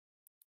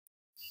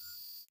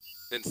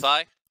Then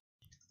thigh.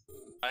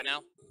 Thigh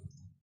now.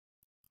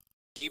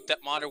 Keep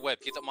that monitor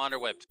webbed. Keep that monitor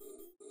webbed.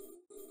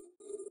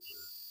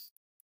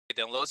 Okay,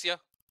 then Alosia. You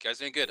guys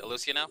doing good.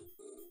 Alosia now.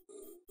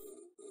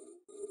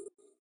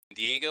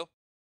 Diego.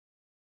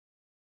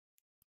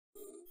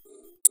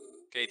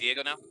 Okay,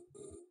 Diego now.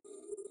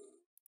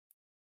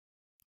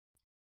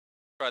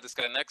 Try this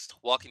guy next.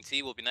 Walking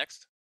T will be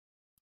next.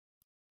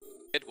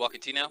 Good.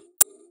 Walking T now.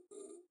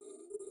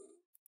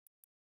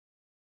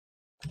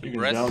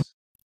 Breast.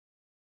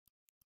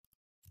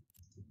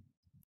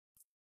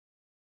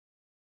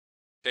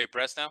 Okay,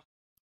 breast now.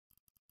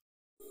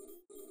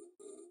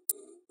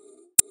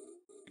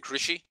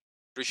 Krishi.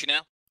 Krishi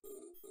now.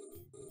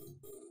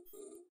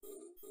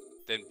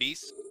 Then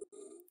Beast.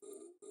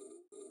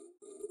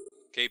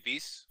 Okay,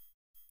 Beast.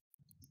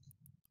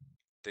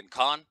 Then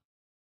Khan.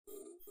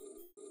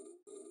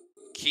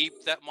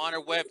 Keep that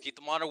monitor web. Keep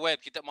the monitor web.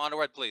 Keep that monitor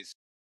web, please.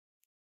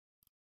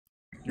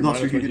 No,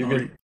 you're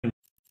good.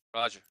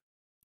 Roger.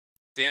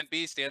 Stand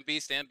Beast. Stand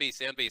Beast. Stand Beast.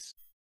 Stand Beast.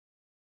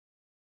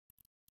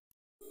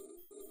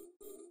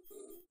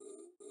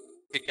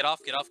 Okay, get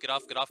off. Get off. Get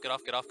off. Get off. Get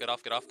off. Get off. Get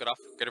off. Get off. Get off.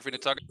 Get her for the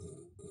target.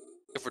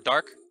 Go for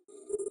dark.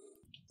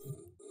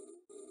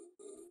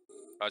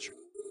 Roger.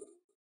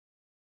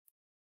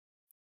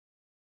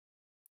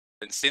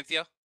 Then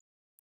Cynthia.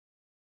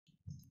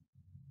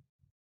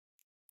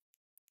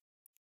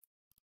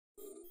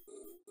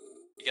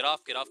 Get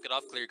off, get off, get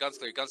off. Clear your guns,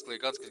 clear your guns, clear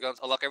your guns, clear your guns.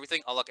 Unlock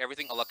everything, unlock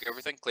everything, unlock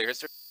everything. Clear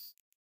history.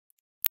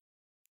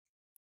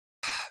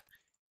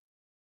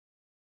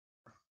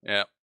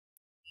 Yeah.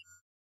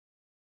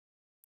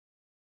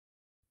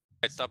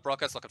 Alright, stop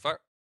broadcast, lock and fire.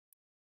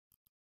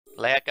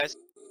 Layout, guys.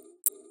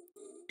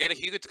 Get a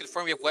Hugo to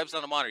confirm you have webs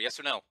on the monitor, yes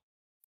or no?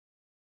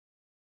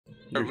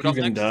 Your Rudolph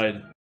Hugo next.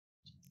 died.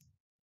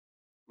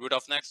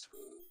 Rudolph next.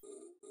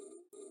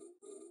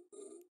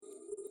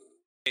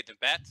 Okay, then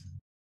Bat.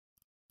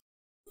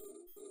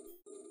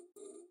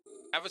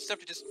 Have a step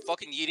to just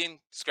fucking yeet in,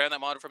 scram that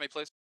monitor for me,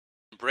 please.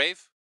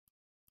 Brave.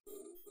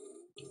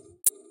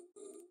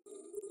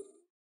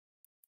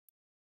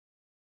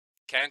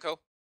 Kanko.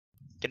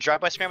 Get a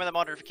drive by scram on the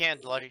monitor if you can,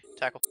 Logi.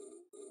 Tackle.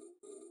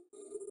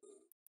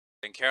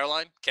 Then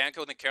Caroline.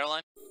 Kanko, then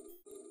Caroline.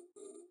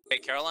 Hey,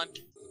 Caroline.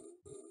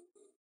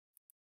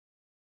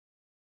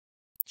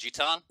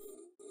 Jitan.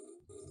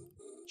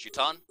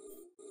 Jitan.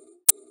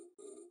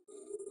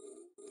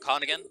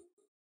 Khan again.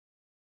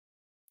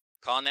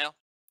 Khan now.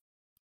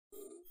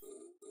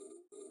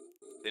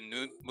 Then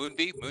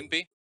Moonbee.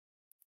 Moonbee.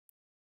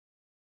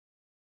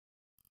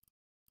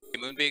 Okay,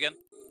 Moonbee again.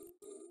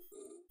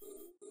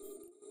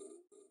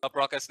 Up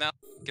rockets now.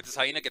 Get this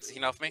hyena. Get this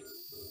hyena off me.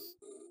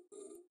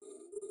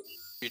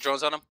 Your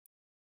drones on him.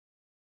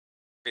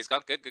 Okay, he's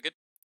gone. Good, good, good.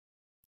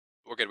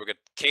 We're good, we're good.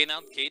 K now.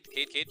 Cade.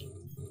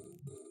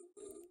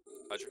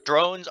 Roger.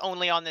 Drones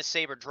only on this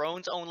saber.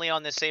 Drones only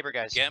on this saber,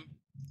 guys. Gem.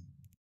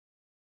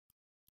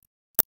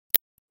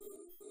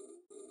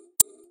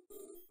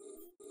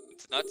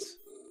 It's nuts.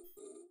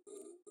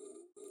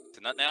 It's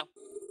a nut now.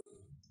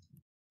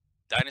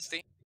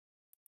 Dynasty.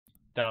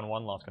 Down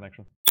one, lost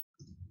connection.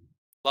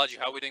 Logi,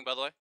 how are we doing, by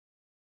the way?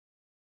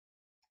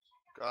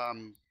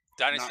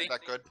 Dynasty.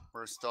 Not that good.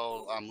 We're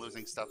still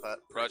losing stuff at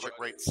Project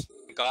quick rates.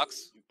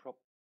 Gox. You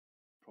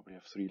probably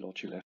have 3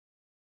 Logi left.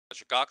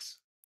 Roger. Gox.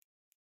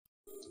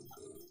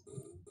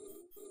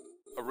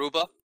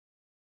 Aruba.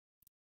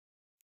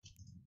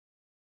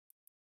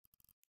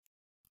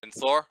 And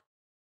Thor.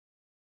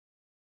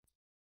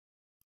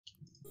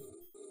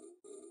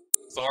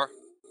 Thor.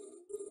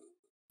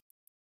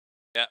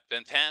 Yeah,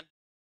 then Pan.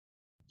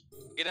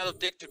 Get out of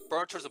dick to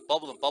burn towards the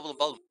bubble and bubble and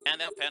bubble. Pan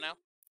now, Pan now.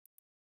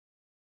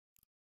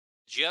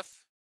 Jeff.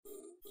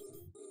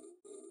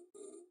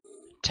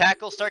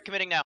 Tackle, start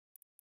committing now.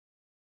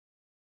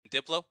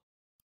 Diplo.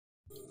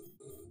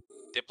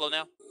 Diplo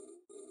now.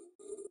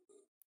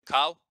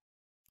 Cow.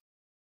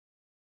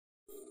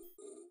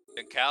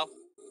 Then Cow.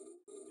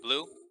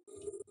 Blue.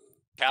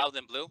 Cow,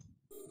 then Blue.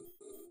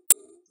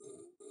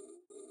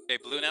 Okay,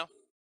 Blue now.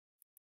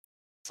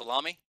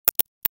 Salami.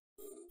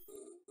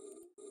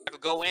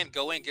 Go in,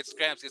 get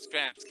scramps,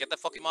 Get that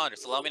fucking monitor.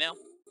 Salami now.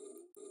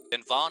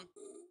 Then Vaughn.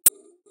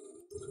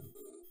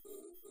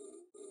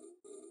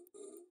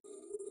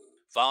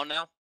 Vaughn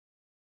now.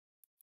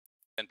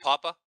 Then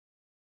Papa.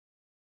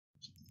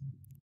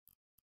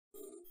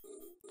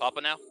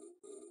 Papa now.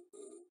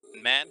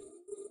 Man.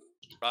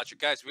 Roger,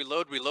 guys,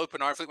 reload, put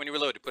an R fleet when you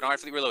reloaded. Put an R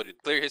fleet reloaded.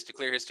 Clear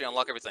history,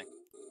 unlock everything.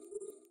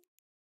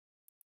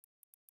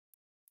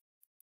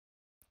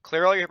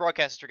 Clear all your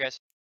broadcasters, guys.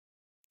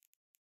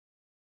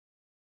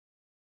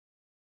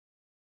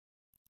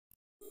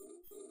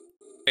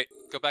 Okay,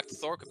 go back to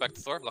Thor,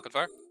 lock and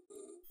fire.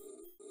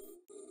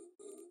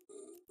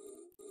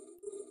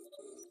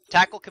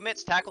 Tackle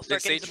commits, tackle,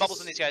 start getting Satrus. some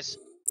bubbles in these guys.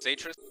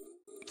 Satrus.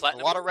 A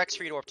Platinum. lot of Rex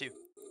for you to warp too.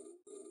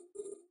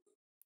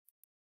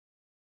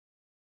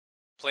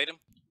 Played him.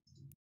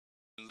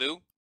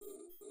 Lou.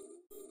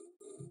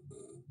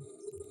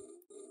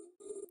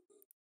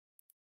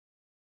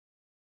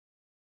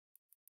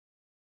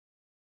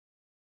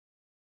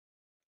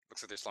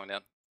 Looks like they're slowing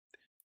down.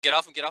 Get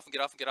off him, get off him,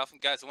 get off him, get off him.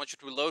 Guys, I want you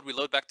to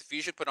reload back to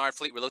fusion, put Iron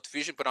Fleet, reload to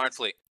fusion, put Iron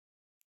Fleet.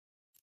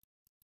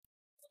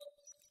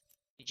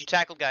 Need you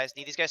tackled, guys.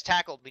 Need these guys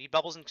tackled. We need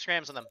bubbles and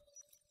scrams on them.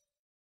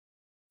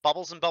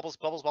 Bubbles and bubbles,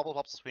 bubbles, bubbles,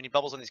 bubbles. We need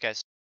bubbles on these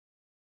guys.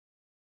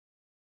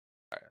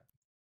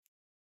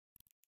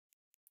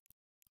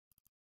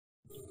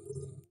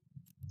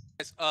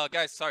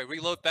 Guys, sorry,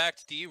 reload back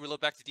to DU, reload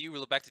back to DU,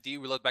 reload back to DU,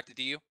 reload back to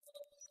DU.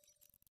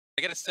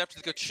 I got a step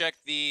to go check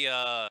the,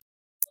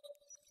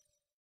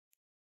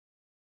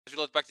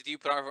 reload back to DU,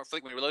 put Iron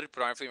Fleet when you reloaded,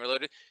 put Iron Fleet when you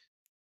reloaded.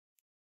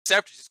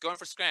 Scepter, just going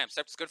for scram,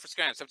 Scepter's good for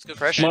scram, Scepter's good for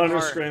Pressure. scram.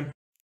 Monitor scram.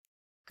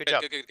 Good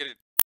job. Good.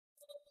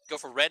 Go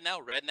for red now,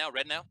 red now,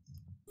 red now.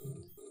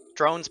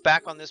 Drones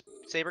back on this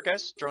saber,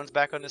 guys. Drones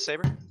back on this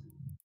saber.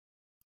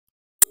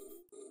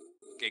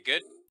 Okay,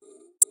 good.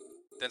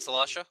 Then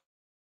Salasha.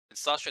 Then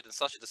Sasha, then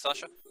Sasha, then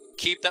Sasha.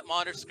 Keep that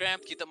monitor scram,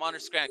 keep that monitor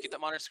scram, keep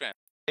that monitor scram.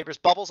 Sabers,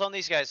 bubbles on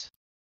these guys.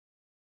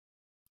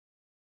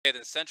 Okay,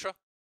 then Sentra.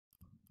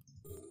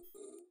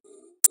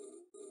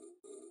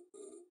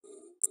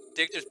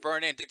 Dictor's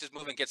burn in, Dictor's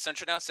moving. Get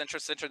Sentra now,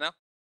 Sentra now.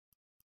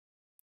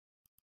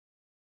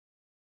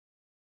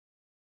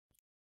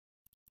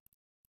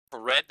 For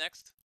red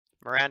next.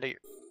 Miranda, you're...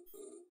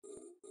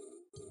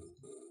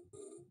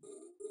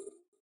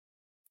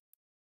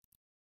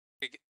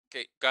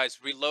 Okay, guys,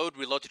 reload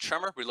to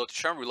Tremor, reload to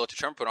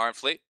Tremor, put Iron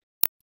Fleet.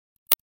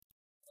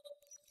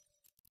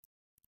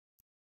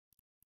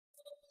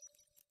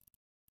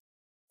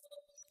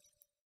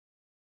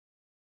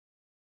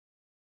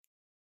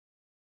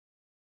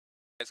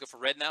 Guys, go for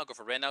red now, go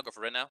for red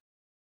now.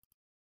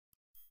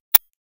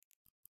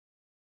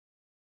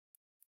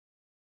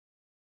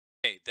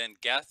 Okay, then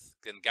Gath,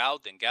 then Gao.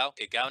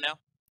 Okay, Gao now.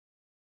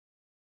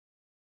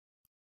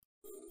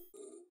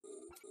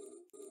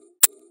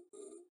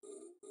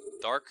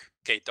 Dark.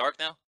 Okay, Dark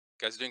now. You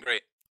guys are doing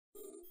great.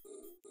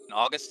 In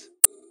August.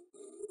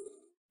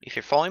 If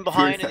you're falling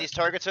behind and these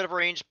targets out of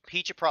range,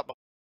 heat your prop.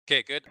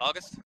 Okay, good.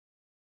 August.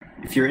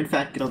 If you're in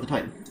fact, get on the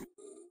Titan.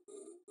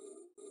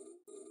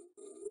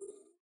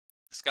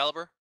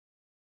 Excalibur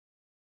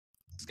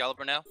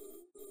now.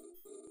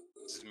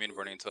 This is immune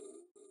burning into it.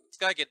 This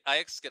guy get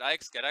Ix.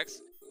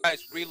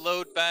 Guys,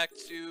 reload back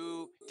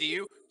to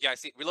DU. Yeah, I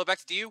see. Reload back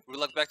to DU.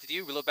 Reload back to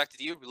DU.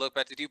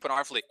 Put on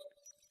Iron Fleet.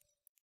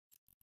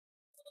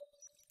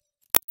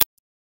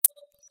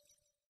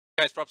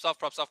 Guys, props off.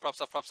 Sure,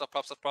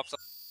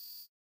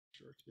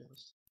 to be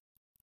honest.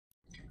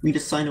 We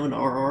just sign on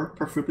RR,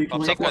 preferably to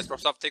Props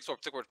left. off, take sword.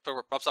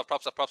 Props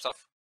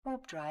off.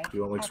 Warp drive. Do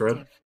you want links red?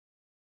 active.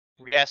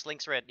 Yes,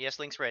 links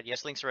red.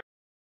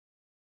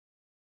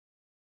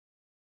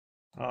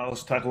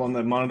 Let's tackle on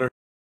that monitor.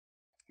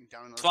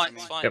 Down in It's those fine,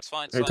 enemy. it's fine, Yep. it's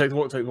fine. Hey, take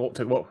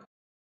the walk.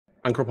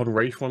 Anchor up on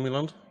Wraith when we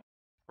land.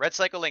 Red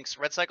cycle links.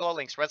 Red cycle all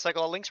links.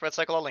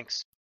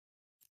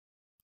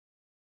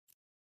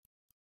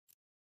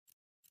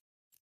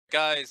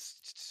 Guys,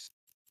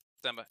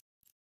 stand by.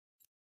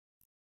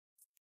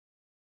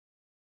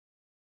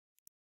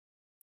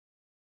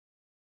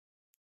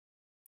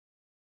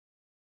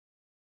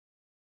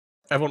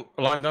 Everyone,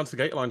 line down to the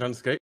gate.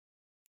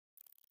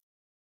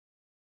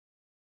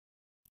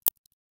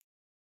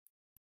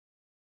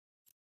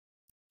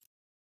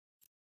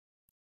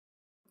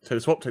 Take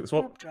the swap.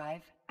 Warp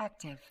drive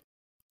active.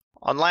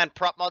 On land,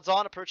 prop mods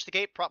on, approach the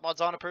gate.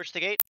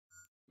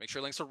 Make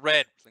sure links are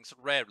red. Guys,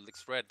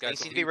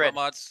 Links need to don't be leave red.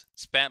 mods.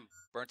 Spam.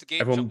 Burn to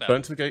gate. Everyone, jump burn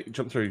out. to the gate,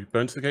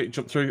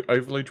 jump through.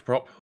 Overload your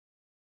prop.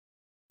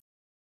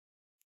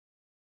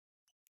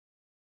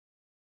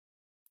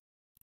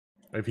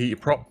 Overheat your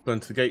prop, burn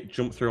to the gate,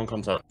 jump through on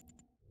contact.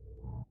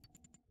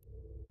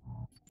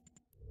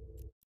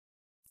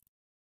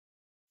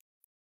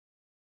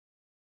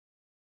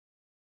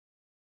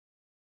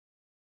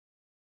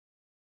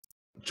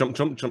 Jump.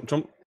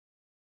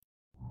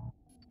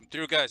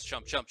 Through, guys.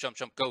 Jump.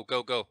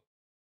 Go.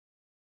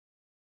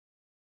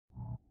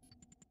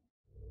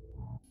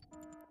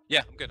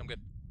 Yeah, I'm good.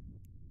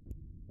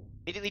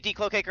 Immediately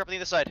declocate up on the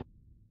other side.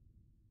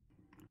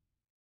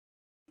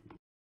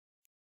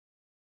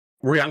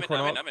 Re-anchor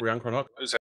on I'm in. arc.